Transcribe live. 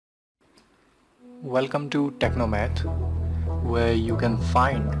Welcome to Technomath, where you can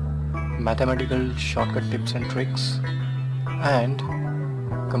find mathematical shortcut tips and tricks and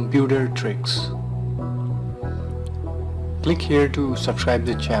computer tricks. Click here to subscribe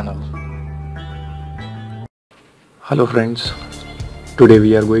the channel. Hello friends, today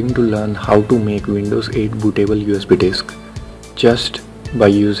we are going to learn how to make Windows 8 bootable USB disk just by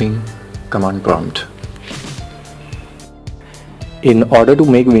using command prompt. In order to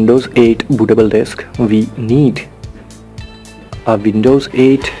make Windows 8 bootable disk, we need a Windows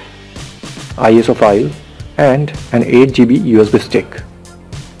 8 ISO file and an 8 GB USB stick.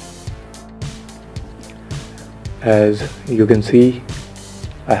 As you can see,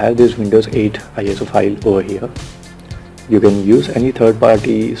 I have this Windows 8 ISO file over here. You can use any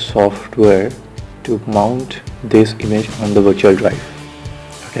third-party software to mount this image on the virtual drive.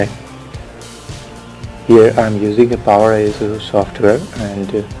 Okay. Here I am using a Power ISO software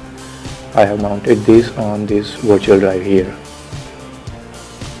and I have mounted this on this virtual drive here.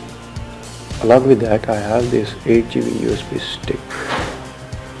 Along with that, I have this 8 GB USB stick.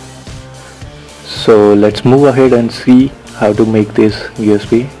 So let's move ahead and see how to make this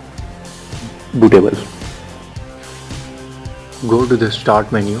USB bootable. Go to the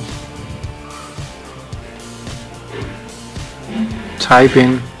Start menu. Type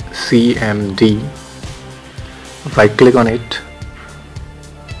in CMD. Right click on it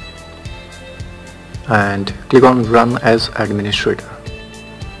and click on Run as Administrator.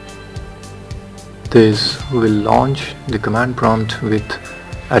 This will launch the command prompt with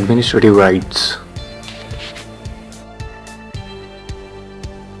administrative rights.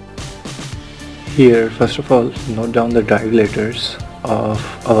 Here, first of all, note down the drive letters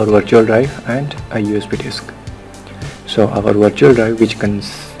of our virtual drive and a USB disk. So our virtual drive, which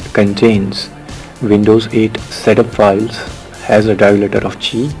contains Windows 8 setup files, has a drive letter of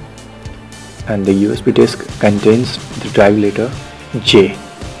G, and the USB disk contains the drive letter J.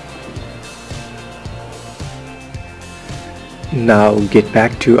 Now get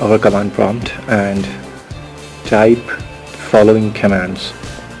back to our command prompt and type following commands.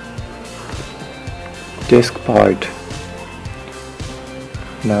 Disk part.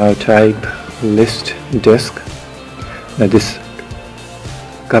 Now type list disk. Now this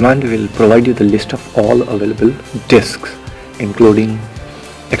command will provide you the list of all available disks, including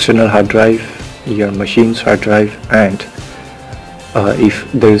external hard drive, your machine's hard drive, and if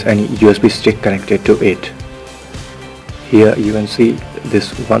there is any USB stick connected to it. Here you can see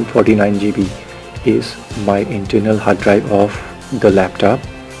this 149 GB is my internal hard drive of the laptop,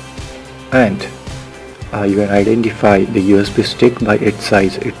 and you can identify the USB stick by its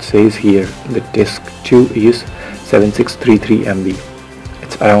size. It says here the disk 2 is 7633 MB.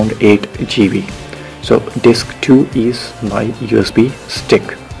 Around 8 GB. So disk 2 is my USB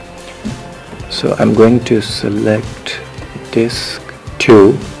stick. So I'm going to select disk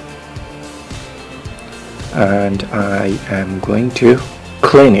 2 and I am going to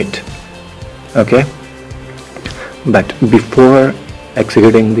clean it. Okay, but before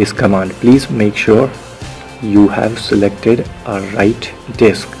executing this command, please make sure you have selected a right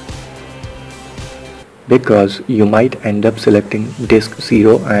disk, because you might end up selecting disk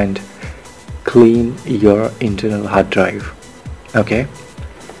 0 and clean your internal hard drive. Okay,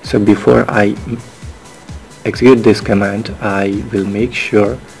 so before I execute this command, I will make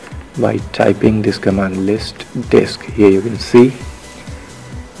sure by typing this command list disk. Here you can see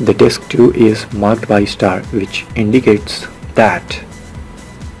the disk 2 is marked by star, which indicates that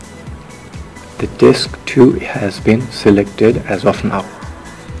the disk 2 has been selected as of now.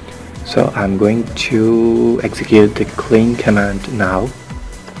 So I'm going to execute the clean command now.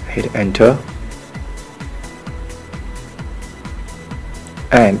 Hit enter,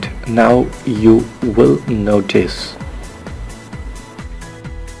 and now you will notice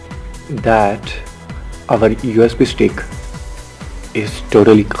that our USB stick is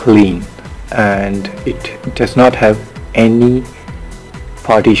totally clean and it does not have any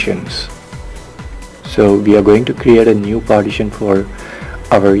partitions. So we are going to create a new partition for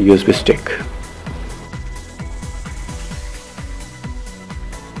our USB stick.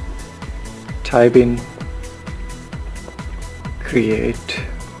 Type in create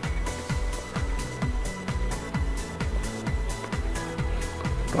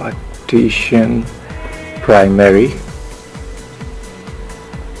partition primary.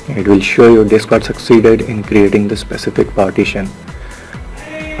 It will show your disk got succeeded in creating the specific partition.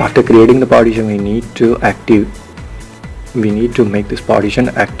 After creating the partition, we need to make this partition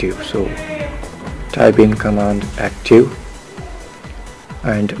active. So type in command active,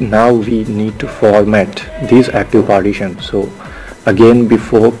 and now we need to format these active partitions. So again,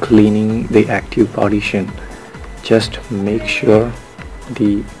 before cleaning the active partition, just make sure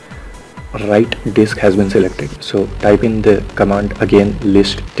the right disk has been selected. So type in the command again,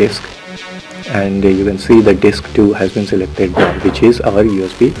 list disk, and you can see the disk 2 has been selected now, which is our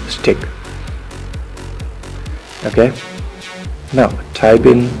USB stick. Okay, now type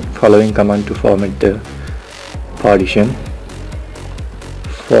in following command to format the partition.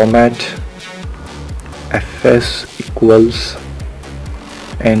 Format fs equals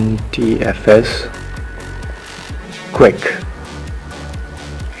ntfs quick.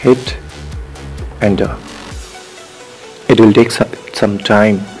 Hit enter. It will take some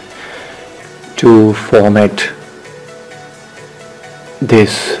time to format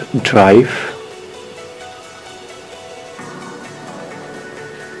this drive.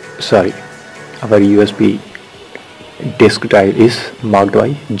 Sorry, our USB disk drive is marked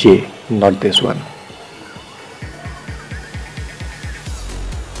by J, not this one.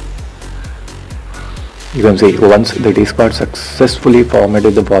 You can see once the disk part successfully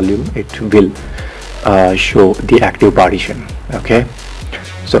formatted the volume, it will show the active partition. Okay,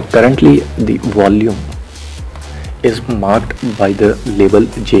 so currently the volume is marked by the label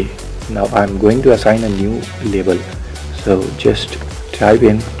J. Now I am going to assign a new label, so just type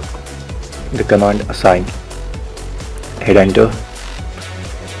in the command assign, hit enter.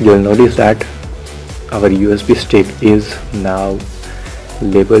 You will notice that our USB stick is now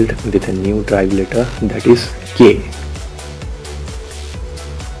labeled with a new drive letter, that is K.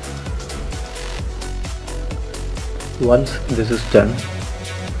 Once this is done,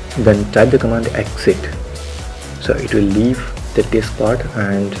 then type the command exit. So it will leave the disk part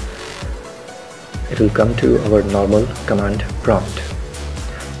and it will come to our normal command prompt.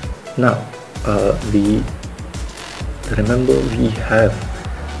 Now we have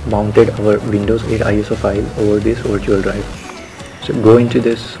mounted our Windows 8 ISO file over this virtual drive. So go into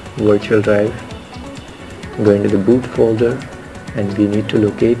this virtual drive, go into the boot folder, and we need to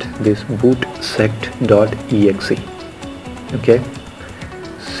locate this bootsect.exe. Okay,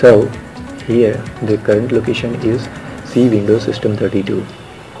 so here the current location is C Windows System 32,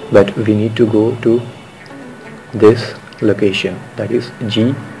 but we need to go to this location, that is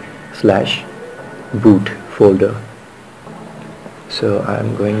G/boot folder. So I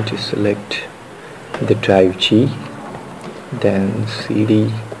am going to select the drive G, then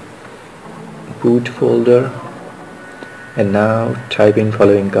cd boot folder, and now type in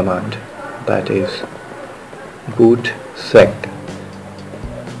following command, that is bootsect,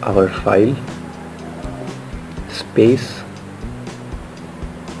 our file, space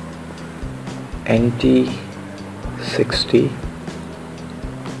nt60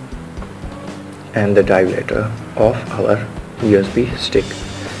 and the drive letter of our USB stick.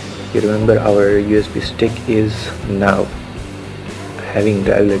 You remember our USB stick is now having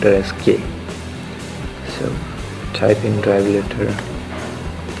drive letter as K. So type in drive letter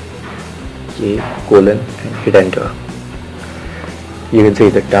K : and hit enter. You can see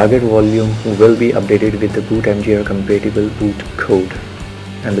the target volume will be updated with the boot MGR compatible boot code,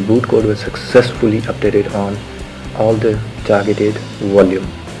 and the boot code was successfully updated on all the targeted volume.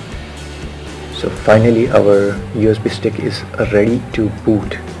 So finally our USB stick is ready to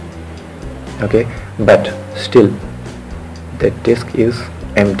boot. Okay, but still the disk is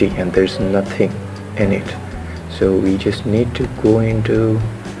empty and there's nothing in it. So we just need to go into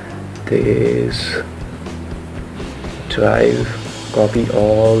this drive, copy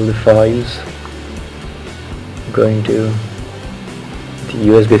all the files, go into the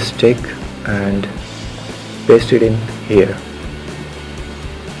USB stick and paste it in here.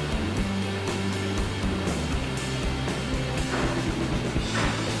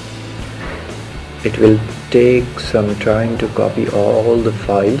 It will take some time to copy all the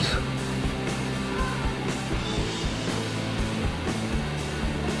files.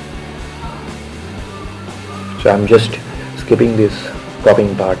 So I'm just skipping this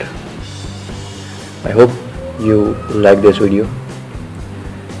copying part. I hope you like this video.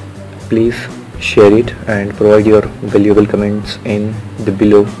 Please share it and provide your valuable comments in the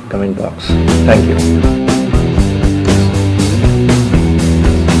below comment box. Thank you.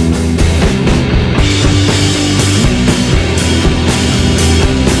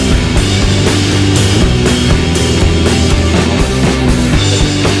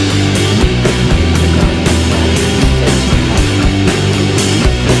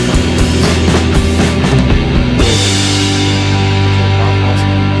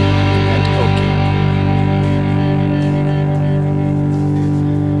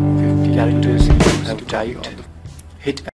 Characters typed, hit